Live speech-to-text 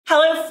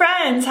Hello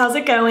friends, how's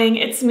it going?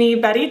 It's me,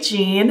 Betty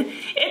Jean.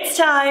 It's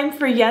time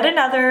for yet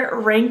another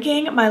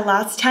ranking my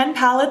last 10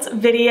 palettes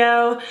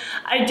video.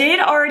 I did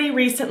already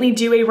recently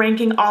do a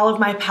ranking all of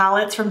my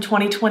palettes from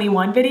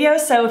 2021 video,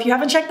 so if you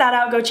haven't checked that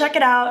out, go check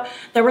it out.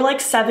 There were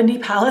like 70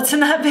 palettes in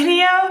that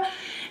video.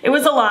 It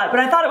was a lot, but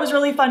I thought it was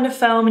really fun to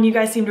film and you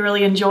guys seem to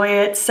really enjoy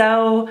it,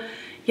 so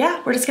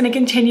yeah, we're just gonna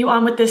continue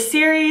on with this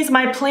series.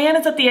 My plan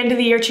is at the end of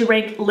the year to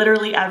rank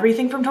literally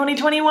everything from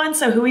 2021,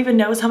 so who even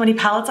knows how many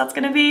palettes that's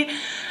gonna be.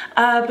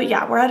 But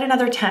yeah, we're at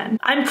another 10.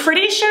 I'm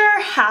pretty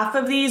sure half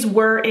of these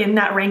were in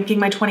that ranking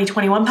my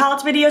 2021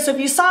 palettes video, so if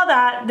you saw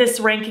that, this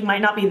ranking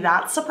might not be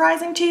that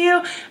surprising to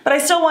you, but I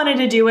still wanted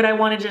to do it. I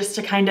wanted just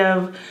to kind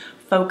of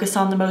focus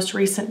on the most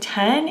recent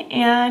 10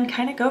 and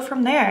kind of go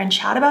from there and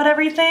chat about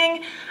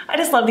everything. I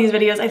just love these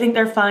videos. I think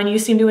they're fun. You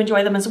seem to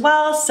enjoy them as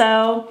well,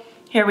 so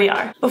here we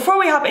are. Before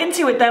we hop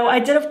into it though, I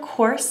did of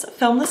course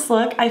film this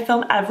look. I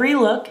film every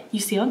look you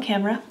see on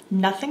camera.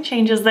 Nothing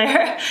changes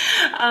there.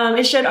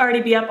 It should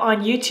already be up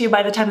on YouTube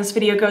by the time this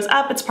video goes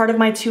up. It's part of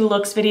my 2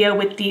 looks video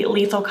with the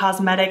Lethal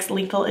Cosmetics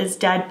Lethal is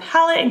Dead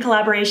palette in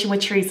collaboration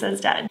with Teresa is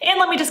Dead. And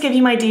let me just give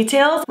you my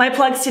details. My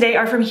plugs today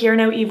are from Hear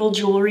No Evil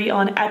Jewelry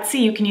on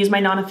Etsy. You can use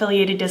my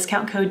non-affiliated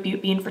discount code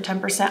Beautbean for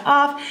 10%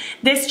 off.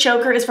 This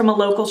choker is from a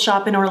local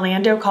shop in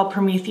Orlando called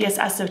Prometheus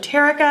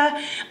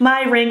Esoterica.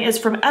 My ring is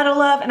from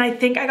Edilove, and I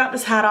think I got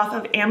this hat off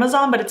of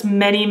Amazon, but it's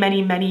many,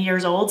 many, many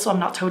years old, so I'm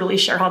not totally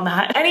sure on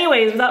that.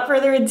 Anyways, without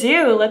further ado,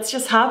 let's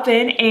just hop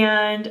in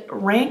and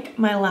rank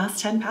my last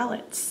 10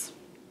 palettes.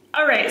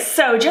 All right,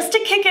 so just to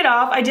kick it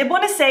off, I did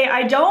want to say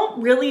I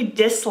don't really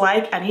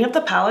dislike any of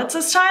the palettes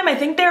this time. I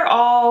think they're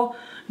all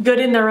good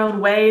in their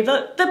own way.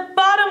 The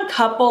bottom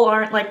couple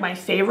aren't like my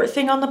favorite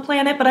thing on the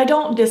planet, but I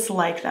don't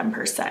dislike them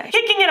per se.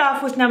 Kicking it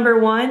off with number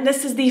 1,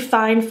 this is the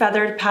Fine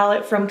Feathered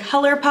palette from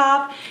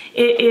Colourpop.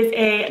 It is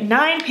a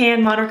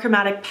 9-pan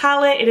monochromatic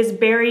palette. It is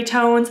berry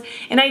tones,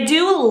 and I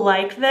do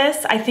like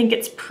this. I think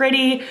it's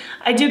pretty.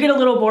 I do get a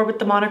little bored with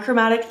the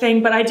monochromatic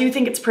thing, but I do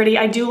think it's pretty.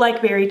 I do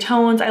like berry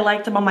tones. I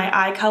like them on my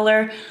eye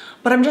color,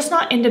 but I'm just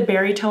not into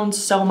berry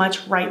tones so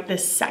much right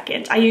this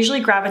second. I usually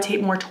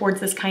gravitate more towards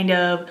this kind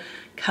of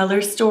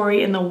color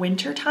story in the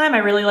winter time. I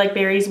really like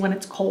berries when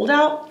it's cold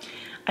out.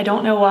 I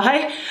don't know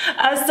why.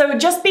 So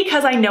just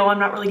because I know I'm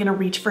not really gonna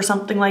reach for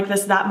something like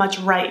this that much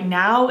right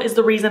now is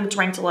the reason it's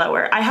ranked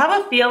lower. I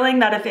have a feeling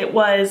that if it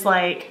was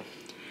like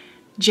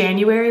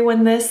January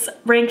when this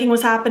ranking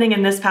was happening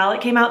and this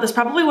palette came out, this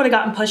probably would have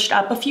gotten pushed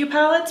up a few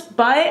palettes,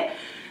 but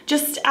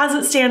just as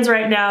it stands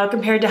right now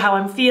compared to how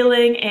I'm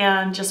feeling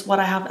and just what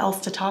I have else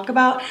to talk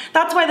about,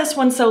 that's why this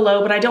one's so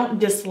low, but I don't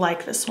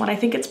dislike this one. I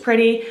think it's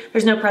pretty.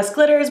 There's no pressed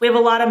glitters. We have a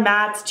lot of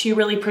mattes, 2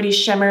 really pretty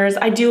shimmers.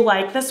 I do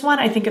like this one.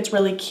 I think it's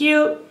really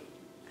cute.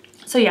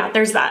 So yeah,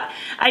 there's that.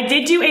 I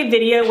did do a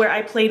video where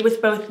I played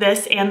with both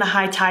this and the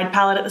High Tide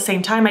palette at the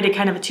same time. I did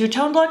kind of a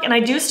 2-tone look, and I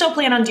do still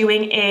plan on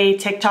doing a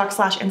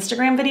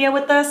TikTok/Instagram video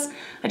with this.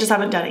 I just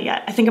haven't done it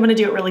yet. I think I'm gonna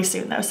do it really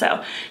soon though,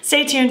 so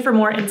stay tuned for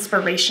more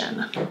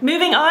inspiration.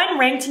 Moving on,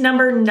 ranked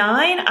number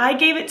 9, I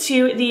gave it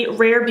to the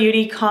Rare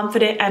Beauty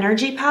Confident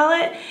Energy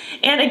palette.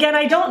 And again,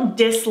 I don't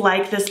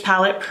dislike this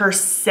palette per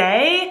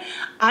se.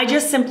 I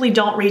just simply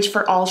don't reach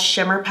for all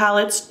shimmer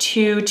palettes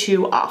too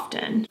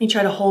often. Let me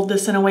try to hold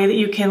this in a way that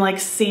you can like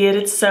see it.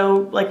 It's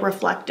so like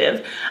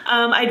reflective.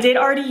 I did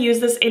already use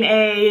this in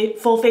a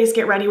full face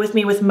get ready with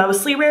me with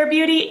mostly Rare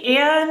Beauty.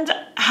 And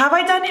have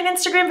I done an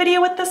Instagram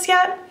video with this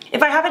yet?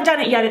 If I haven't done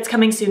it yet, it's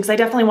coming soon because I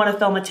definitely want to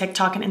film a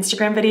TikTok and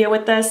Instagram video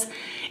with this.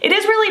 It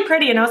is really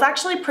pretty, and I was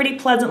actually pretty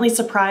pleasantly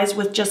surprised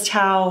with just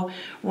how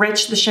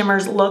rich the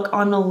shimmers look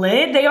on the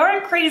lid. They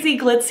aren't crazy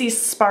glitzy,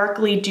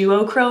 sparkly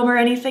duochrome or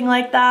anything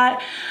like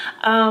that,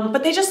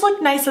 but they just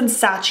look nice and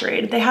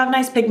saturated. They have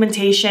nice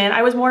pigmentation.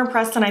 I was more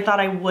impressed than I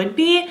thought I would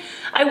be.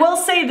 I will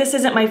say this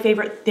isn't my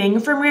favorite thing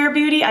from Rare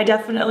Beauty. I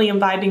definitely am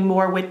vibing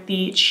more with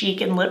the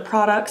cheek and lip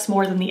products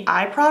more than the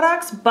eye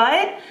products,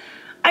 but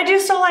I do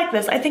still like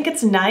this. I think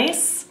it's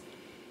nice.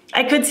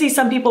 I could see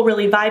some people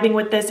really vibing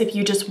with this if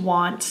you just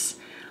want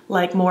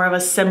like more of a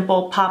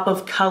simple pop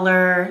of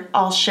color,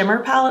 all shimmer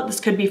palette. This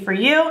could be for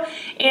you.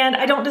 And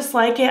I don't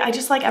dislike it. I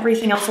just like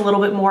everything else a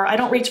little bit more. I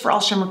don't reach for all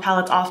shimmer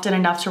palettes often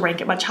enough to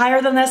rank it much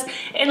higher than this,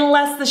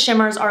 unless the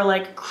shimmers are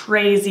like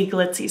crazy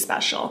glitzy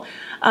special.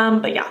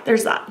 But yeah,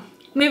 there's that.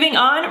 Moving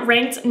on,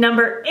 ranked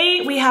number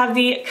 8, we have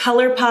the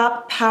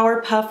Colourpop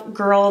Powerpuff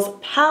Girls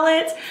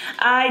palette.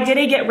 I did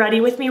a get ready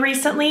with me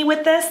recently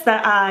with this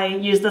that I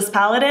used this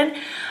palette in.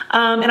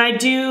 And I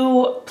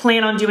do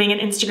plan on doing an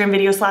Instagram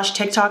video /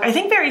 TikTok, I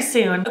think very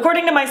soon.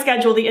 According to my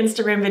schedule, the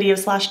Instagram video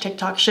 /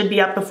 TikTok should be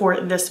up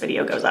before this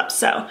video goes up.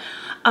 So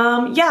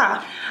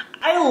yeah,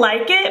 I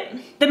like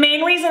it. The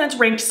main reason it's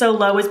ranked so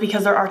low is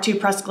because there are 2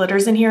 pressed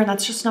glitters in here, and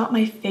that's just not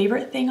my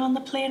favorite thing on the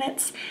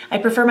planet. I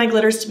prefer my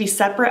glitters to be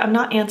separate. I'm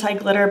not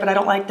anti-glitter, but I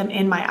don't like them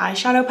in my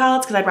eyeshadow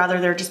palettes because I'd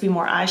rather there just be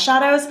more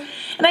eyeshadows.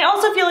 And I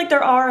also feel like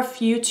there are a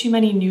few too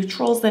many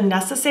neutrals than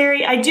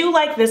necessary. I do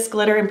like this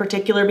glitter in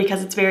particular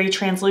because it's very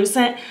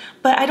translucent,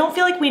 but I don't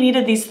feel like we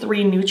needed these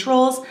 3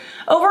 neutrals.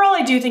 Overall,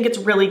 I do think it's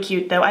really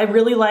cute though. I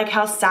really like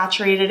how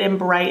saturated and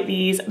bright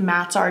these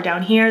mattes are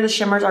down here. The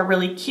shimmers are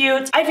really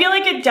cute. I feel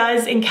like it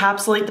does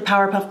encapsulate the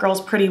Powerpuff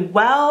Girls pretty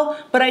well,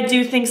 but I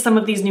do think some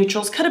of these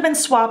neutrals could have been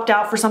swapped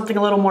out for something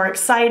a little more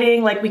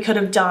exciting. Like we could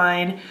have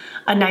done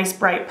a nice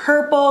bright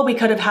purple. We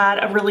could have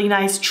had a really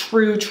nice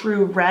true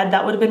red.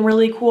 That would have been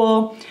really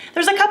cool.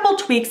 There's a couple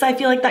tweaks I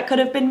feel like that could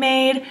have been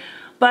made,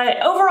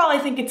 but overall I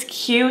think it's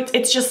cute.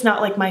 It's just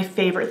not like my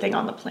favorite thing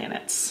on the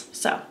planet.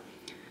 So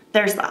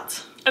there's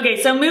that.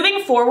 Okay, so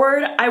moving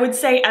forward, I would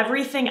say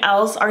everything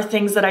else are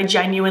things that I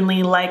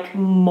genuinely like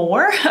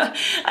more.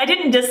 I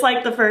didn't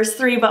dislike the first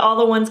 3, but all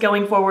the ones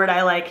going forward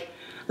I like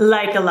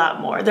a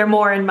lot more. They're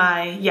more in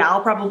my, yeah,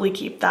 I'll probably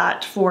keep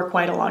that for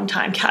quite a long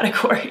time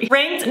category.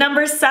 Ranked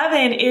number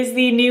 7 is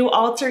the new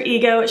Alter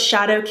Ego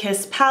Shadow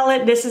Kiss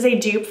palette. This is a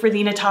dupe for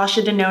the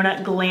Natasha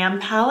Denona Glam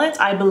palette,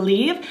 I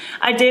believe.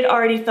 I did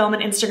already film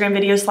an Instagram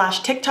video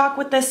 / TikTok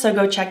with this, so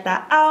go check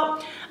that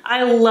out.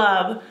 I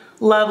love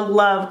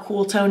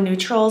cool tone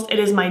neutrals. It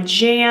is my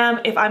jam.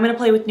 If I'm gonna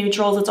play with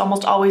neutrals, it's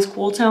almost always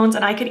cool tones,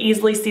 and I could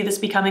easily see this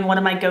becoming one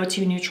of my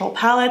go-to neutral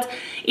palettes.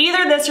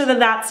 Either this or the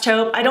That's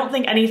Taupe. I don't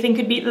think anything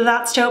could beat the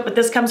That's Taupe, but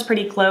this comes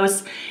pretty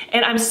close.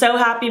 And I'm so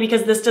happy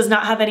because this does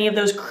not have any of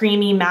those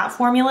creamy matte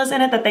formulas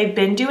in it that they've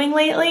been doing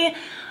lately.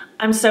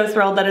 I'm so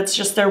thrilled that it's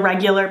just their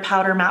regular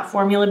powder matte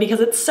formula because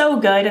it's so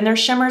good and their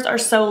shimmers are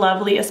so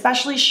lovely,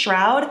 especially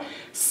Shroud.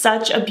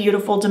 Such a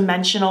beautiful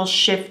dimensional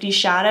shifty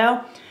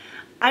shadow.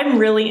 I'm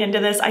really into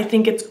this. I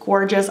think it's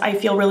gorgeous. I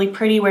feel really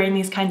pretty wearing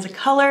these kinds of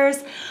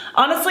colors.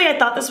 Honestly, I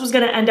thought this was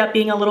gonna end up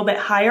being a little bit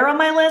higher on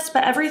my list,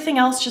 but everything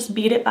else just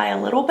beat it by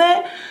a little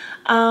bit.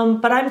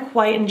 But I'm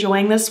quite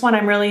enjoying this one.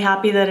 I'm really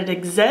happy that it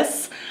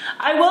exists.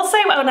 I will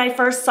say when I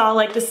first saw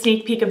like the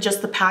sneak peek of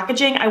just the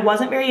packaging, I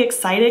wasn't very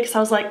excited because I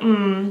was like,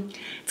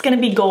 it's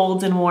gonna be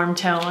golds and warm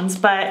tones,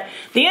 but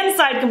the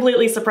inside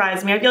completely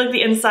surprised me. I feel like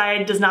the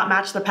inside does not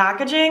match the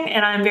packaging,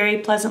 and I'm very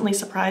pleasantly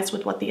surprised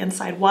with what the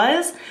inside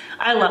was.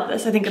 I love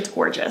this, I think it's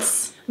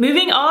gorgeous.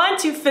 Moving on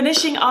to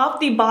finishing off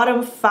the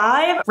bottom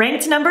 5,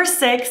 ranked number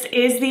 6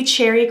 is the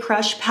Cherry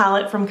Crush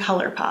palette from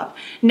Colourpop.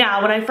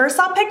 Now, when I first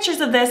saw pictures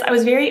of this, I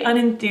was very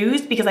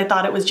unenthused because I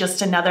thought it was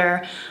just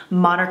another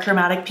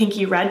monochromatic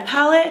pinky red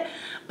palette,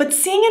 but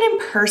seeing it in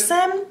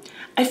person,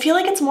 I feel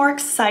like it's more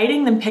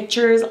exciting than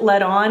pictures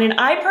let on, and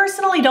I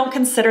personally don't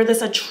consider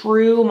this a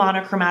true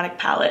monochromatic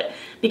palette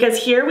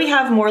because here we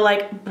have more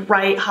like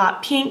bright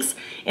hot pinks,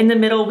 in the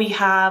middle we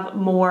have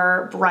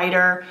more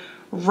brighter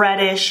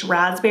reddish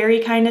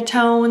raspberry kind of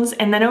tones,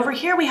 and then over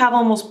here we have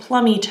almost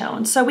plummy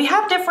tones. So we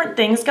have different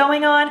things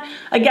going on.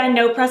 Again,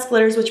 no pressed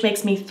glitters, which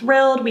makes me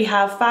thrilled. We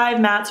have 5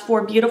 mattes,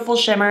 4 beautiful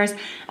shimmers.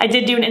 I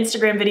did do an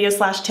Instagram video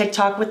 /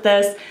 TikTok with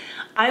this.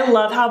 I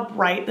love how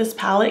bright this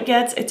palette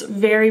gets. It's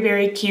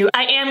very cute.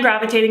 I am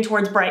gravitating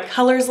towards bright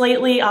colors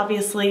lately.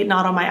 Obviously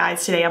not on my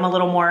eyes today. I'm a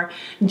little more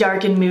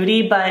dark and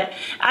moody, but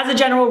as a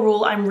general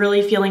rule, I'm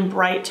really feeling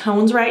bright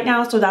tones right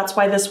now, so that's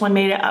why this one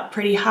made it up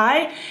pretty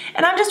high.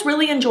 And I'm just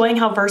really enjoying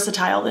how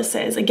versatile this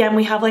is. Again,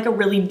 we have like a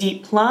really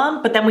deep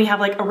plum, but then we have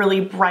like a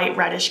really bright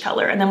reddish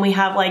color, and then we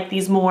have like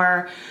these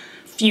more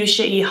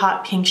fuchsia-y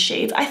hot pink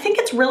shades. I think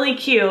it's really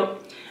cute.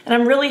 And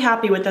I'm really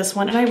happy with this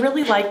one, and I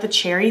really like the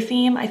cherry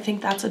theme. I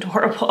think that's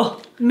adorable.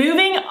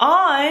 Moving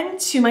on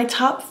to my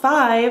top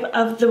 5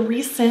 of the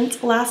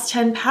recent last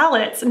 10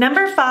 palettes.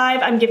 Number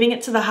 5, I'm giving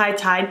it to the High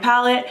Tide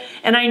palette,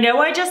 and I know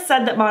I just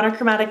said that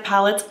monochromatic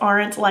palettes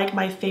aren't like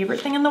my favorite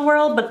thing in the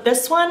world, but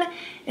this one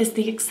is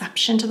the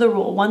exception to the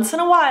rule. Once in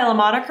a while, a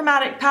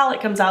monochromatic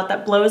palette comes out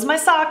that blows my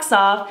socks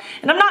off,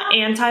 and I'm not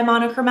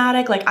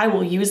anti-monochromatic, like I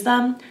will use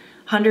them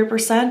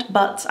 100%,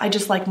 but I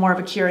just like more of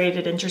a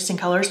curated, interesting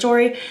color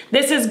story.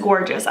 This is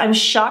gorgeous. I'm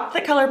shocked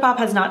that Colourpop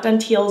has not done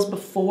teals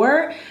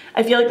before.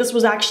 I feel like this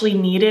was actually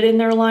needed in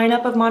their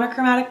lineup of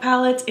monochromatic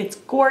palettes. It's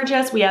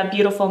gorgeous. We have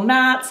beautiful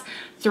mattes,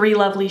 3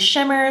 lovely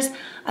shimmers.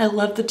 I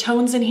love the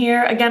tones in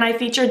here. Again, I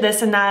featured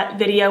this in that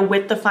video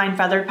with the Fine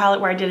Feathered palette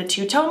where I did a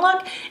 2-tone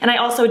look, and I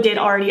also did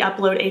already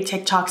upload a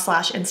TikTok /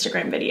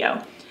 Instagram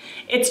video.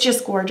 It's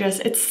just gorgeous.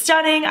 It's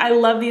stunning. I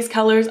love these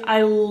colors.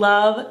 I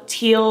love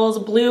teals,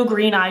 blue,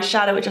 green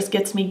eyeshadow. It just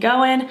gets me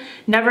going.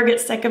 Never get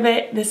sick of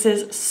it. This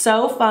is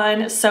so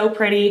fun, so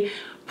pretty.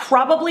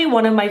 Probably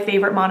one of my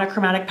favorite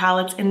monochromatic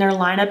palettes in their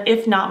lineup,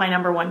 if not my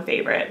 #1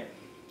 favorite.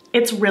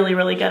 It's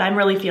really good. I'm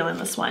really feeling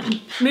this one.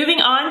 Moving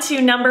on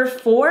to number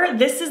 4,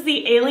 this is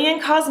the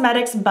Alien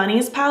Cosmetics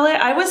Bunnies palette.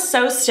 I was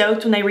so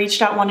stoked when they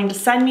reached out wanting to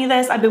send me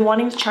this. I've been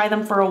wanting to try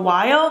them for a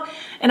while,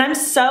 and I'm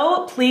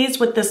so pleased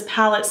with this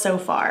palette so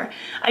far.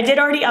 I did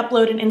already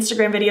upload an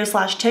Instagram video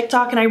 /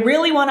 TikTok, and I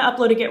really want to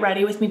upload a get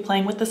ready with me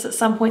playing with this at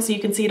some point so you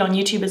can see it on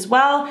YouTube as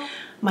well.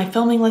 My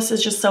filming list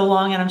is just so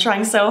long and I'm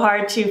trying so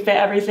hard to fit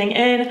everything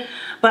in,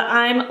 but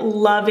I'm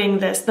loving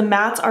this. The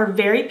mattes are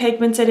very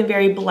pigmented and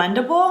very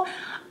blendable.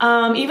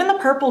 Even the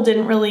purple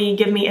didn't really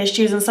give me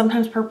issues, and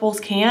sometimes purples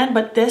can,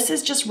 but this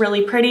is just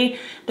really pretty.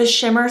 The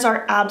shimmers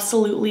are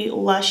absolutely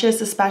luscious,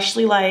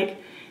 especially like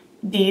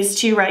these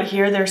two right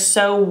here. They're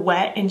so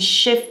wet and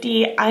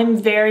shifty. I'm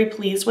very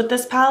pleased with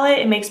this palette.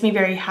 It makes me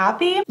very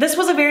happy. This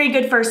was a very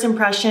good first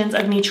impressions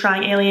of me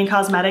trying Alien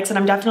Cosmetics, and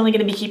I'm definitely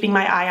gonna be keeping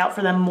my eye out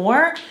for them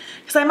more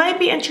because I might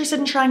be interested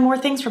in trying more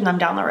things from them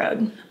down the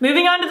road.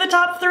 Moving on to the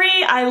top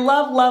three, I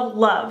love, love,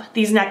 love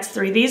these next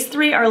three. These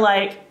three are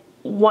like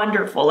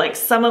wonderful, like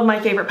some of my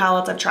favorite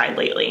palettes I've tried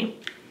lately.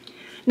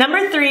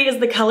 Number three is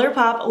the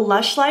Colourpop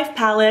Lush Life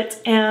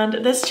palette,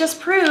 and this just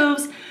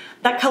proves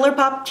that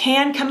Colourpop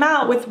can come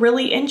out with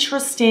really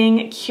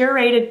interesting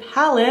curated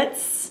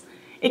palettes.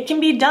 It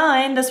can be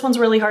done. This one's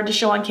really hard to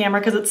show on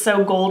camera because it's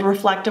so gold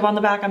reflective on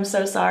the back. I'm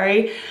so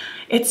sorry.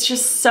 It's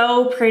just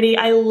so pretty.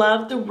 I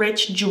love the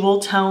rich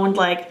jewel toned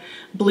like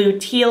blue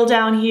teal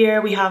down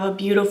here. We have a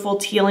beautiful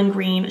teal and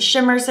green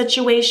shimmer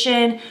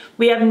situation.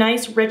 We have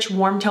nice rich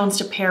warm tones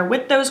to pair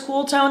with those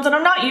cool tones. And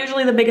I'm not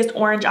usually the biggest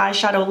orange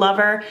eyeshadow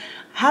lover.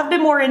 Have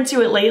been more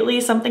into it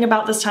lately. Something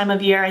about this time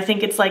of year. I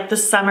think it's like the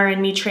summer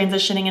and me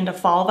transitioning into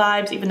fall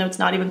vibes, even though it's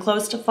not even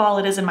close to fall,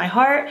 it is in my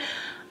heart.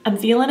 I'm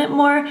feeling it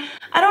more.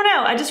 I don't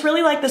know, I just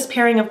really like this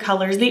pairing of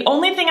colors. The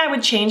only thing I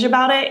would change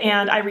about it,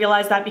 and I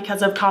realized that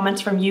because of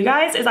comments from you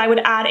guys, is I would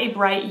add a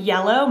bright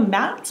yellow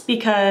matte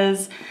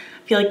because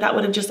I feel like that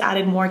would have just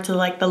added more to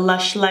like the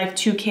Lush Life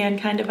toucan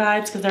kind of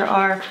vibes because there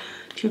are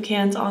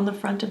toucans on the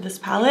front of this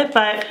palette.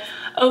 But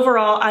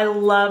overall, I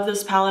love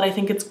this palette. I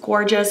think it's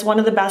gorgeous. One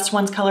of the best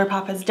ones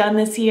Colourpop has done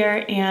this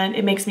year, and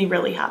it makes me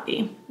really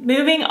happy.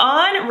 Moving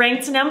on,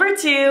 ranked number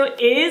two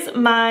is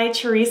my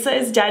Teresa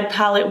is Dead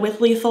palette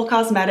with Lethal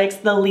Cosmetics,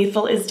 the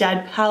Lethal is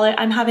Dead palette.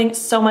 I'm having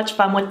so much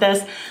fun with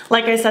this.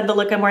 Like I said, the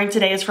look I'm wearing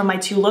today is from my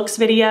 2 looks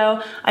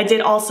video. I did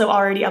also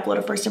already upload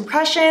a first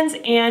impressions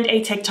and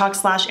a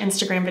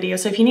TikTok/Instagram video.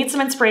 So if you need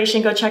some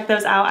inspiration, go check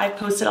those out. I've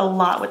posted a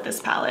lot with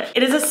this palette.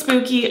 It is a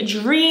spooky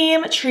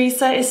dream.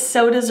 Teresa is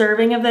so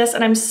deserving of this,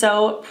 and I'm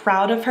so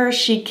proud of her.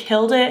 She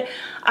killed it.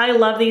 I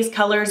love these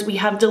colors. We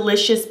have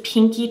delicious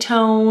pinky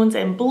tones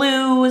and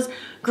blues,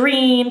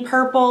 green,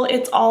 purple.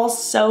 It's all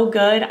so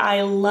good.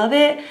 I love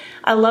it.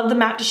 I love the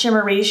matte to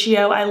shimmer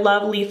ratio. I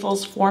love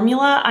Lethal's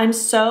formula. I'm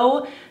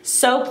so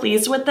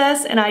pleased with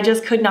this, and I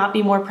just could not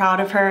be more proud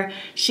of her.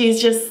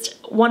 She's just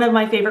one of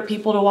my favorite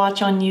people to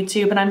watch on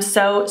YouTube, and I'm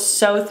so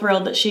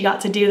thrilled that she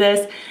got to do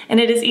this. And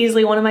it is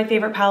easily one of my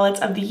favorite palettes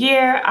of the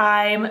year.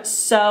 I'm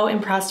so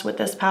impressed with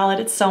this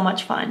palette. It's so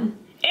much fun.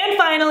 And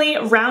finally,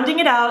 rounding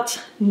it out,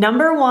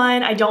 number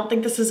one, I don't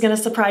think this is gonna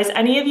surprise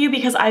any of you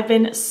because I've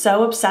been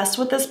so obsessed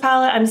with this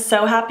palette. I'm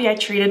so happy I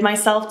treated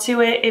myself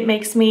to it. It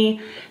makes me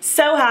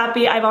so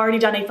happy. I've already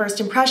done a first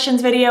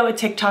impressions video, a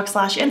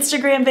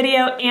TikTok/Instagram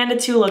video, and a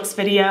 2 looks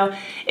video.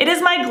 It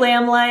is my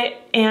Glamlight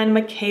and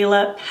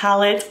Michaela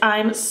palette.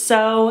 I'm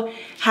so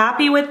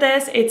happy with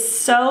this. It's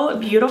so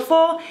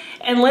beautiful.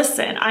 And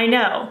listen, I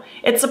know,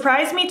 it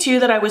surprised me too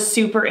that I was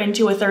super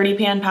into a 30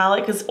 pan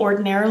palette because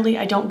ordinarily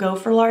I don't go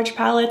for large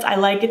palettes. I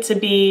like it to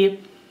be,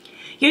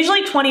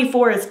 usually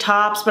 24 is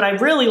tops, but I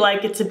really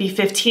like it to be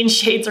 15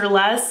 shades or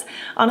less.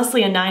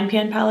 Honestly, a 9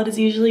 pan palette is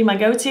usually my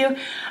go-to.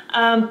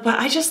 But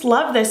I just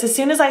love this. As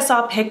soon as I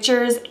saw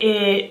pictures,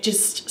 it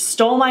just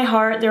stole my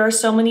heart. There are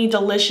so many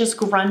delicious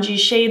grungy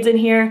shades in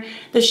here.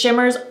 The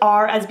shimmers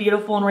are as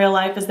beautiful in real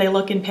life as they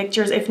look in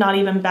pictures, if not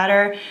even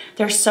better.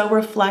 They're so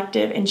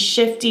reflective and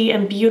shifty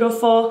and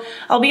beautiful.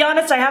 I'll be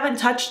honest, I haven't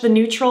touched the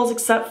neutrals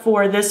except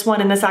for this one,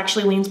 and this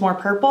actually leans more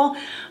purple,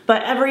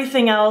 but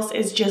everything else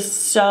is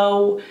just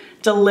so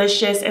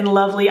delicious and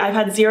lovely. I've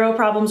had 0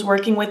 problems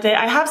working with it.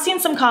 I have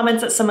seen some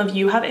comments that some of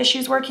you have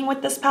issues working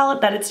with this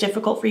palette, that it's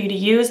difficult for you to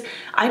use.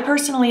 I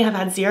personally have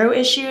had 0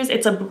 issues.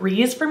 It's a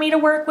breeze for me to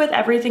work with.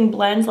 Everything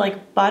blends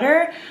like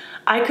butter.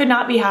 I could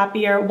not be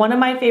happier. One of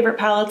my favorite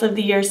palettes of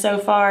the year so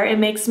far. It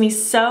makes me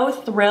so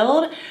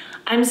thrilled.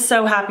 I'm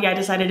so happy I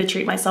decided to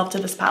treat myself to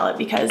this palette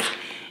because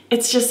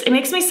it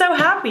makes me so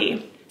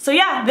happy. So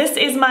yeah, this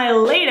is my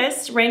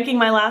latest ranking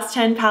my last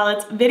 10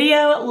 palettes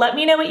video. Let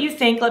me know what you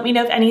think. Let me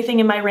know if anything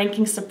in my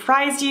ranking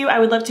surprised you. I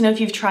would love to know if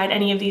you've tried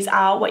any of these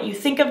out, what you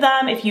think of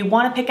them. If you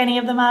want to pick any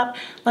of them up,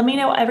 let me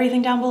know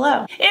everything down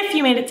below. If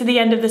you made it to the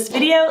end of this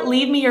video,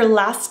 leave me your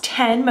last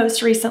 10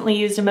 most recently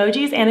used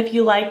emojis. And if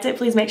you liked it,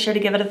 please make sure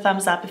to give it a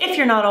thumbs up. If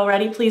you're not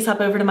already, please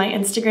hop over to my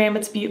Instagram.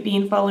 It's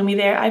Beautbean. Follow me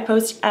there. I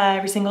post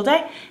every single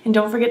day. And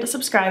don't forget to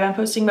subscribe. I'm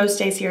posting most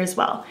days here as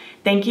well.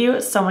 Thank you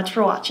so much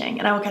for watching,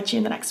 and I will catch you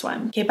in the next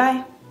one. Okay,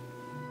 bye.